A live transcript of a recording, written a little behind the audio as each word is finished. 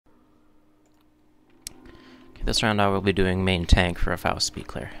This round I will be doing main tank for a FoW speed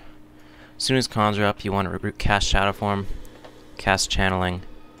clear. As soon as cons are up, you want to cast Shadow Form, cast Channeling,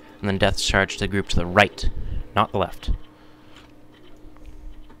 and then Death Charge to the group to the right, not the left.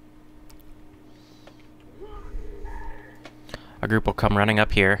 A group will come running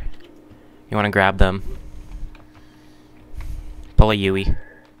up here. You want to grab them, pull a Yui.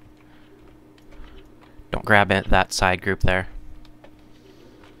 Don't grab it, that side group there.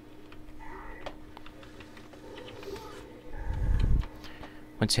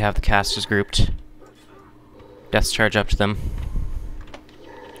 Once you have the casters grouped, Death Charge up to them.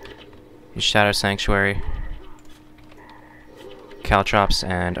 Use Shadow Sanctuary, Caltrops,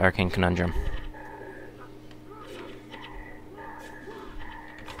 and Arcane Conundrum.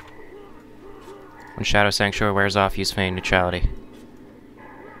 When Shadow Sanctuary wears off, use Feign Neutrality.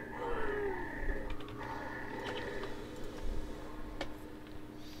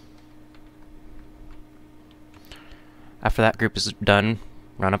 After that group is done,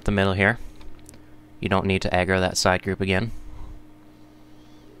 run up the middle here. You don't need to aggro that side group again.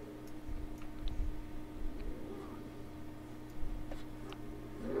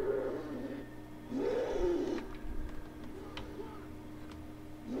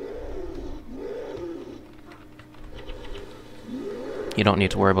 You don't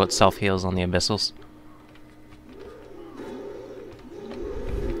need to worry about self-heals on the Abyssals.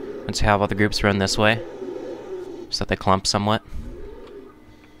 Once you have all the groups run this way, so that they clump somewhat,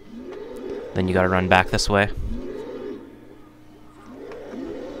 then you gotta run back this way.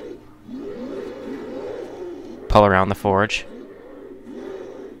 Pull around the forge.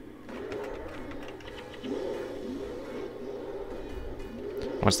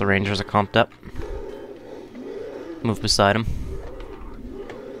 Once the rangers are clumped up, move beside them.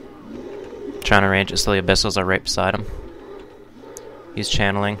 Trying to range it so the Abyssals are right beside them. Use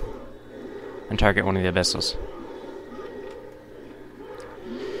Channeling and target one of the Abyssals.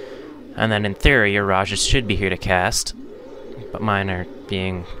 And then in theory, your Rajas should be here to cast, but mine are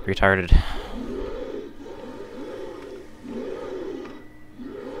being retarded.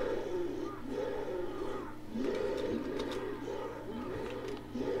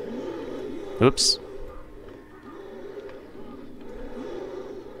 Oops.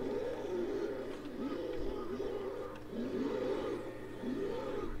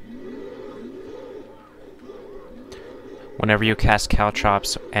 Whenever you cast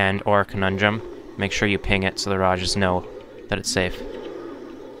Caltrops and or Conundrum, make sure you ping it so the Rajas know that it's safe.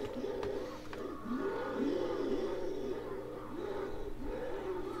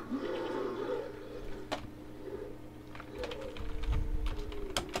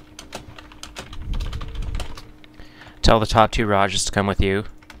 Tell the top two Rajas to come with you.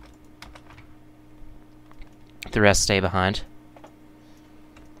 The rest stay behind.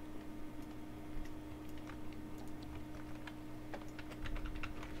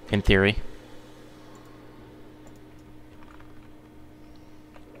 In theory.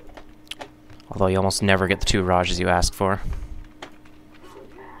 Although you almost never get the two Rajas you ask for.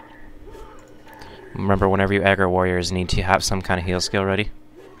 Remember, whenever you aggro warriors, you need to have some kind of heal skill ready.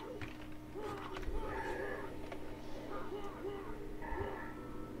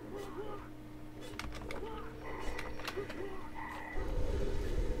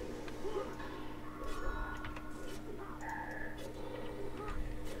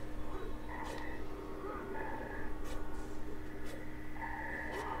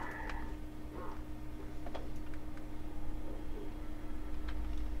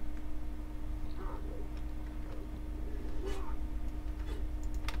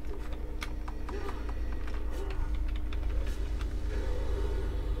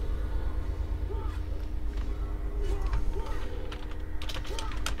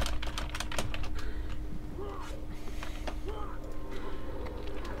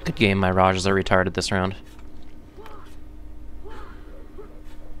 Good game, my Rajas are retarded this round.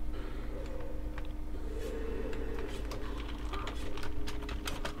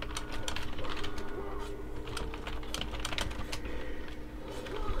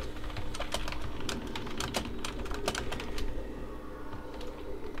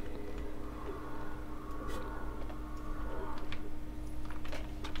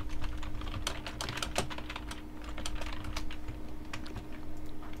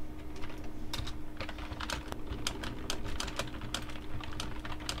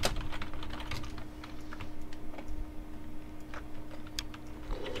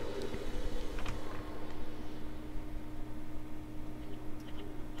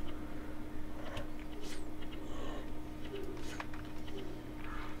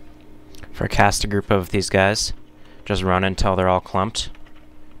 For cast a group of these guys, just run until they're all clumped.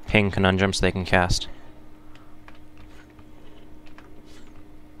 Ping Conundrum so they can cast.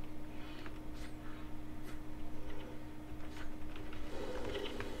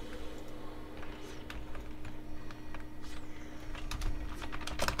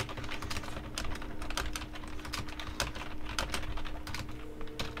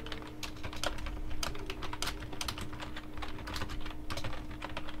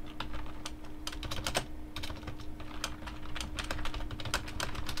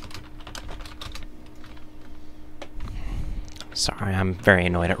 Sorry, I'm very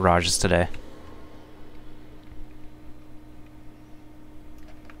annoyed at Rajas today.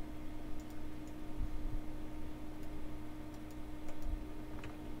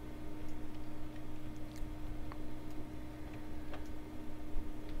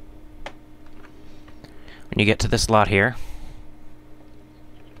 When you get to this lot here,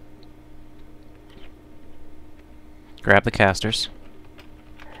 grab the casters.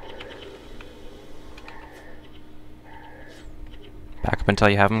 Back up until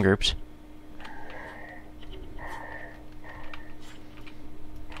you have them grouped.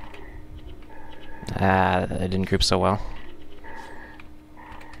 Ah, they didn't group so well.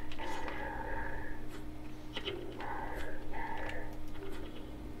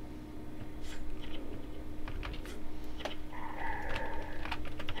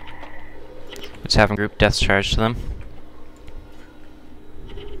 Let's have them group Death Charge to them.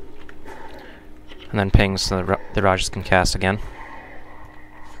 And then ping so the Rajas can cast again.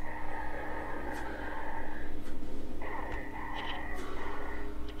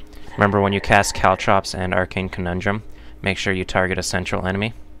 Remember, when you cast Caltrops and Arcane Conundrum, make sure you target a central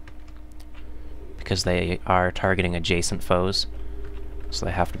enemy, because they are targeting adjacent foes, so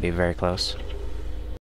they have to be very close.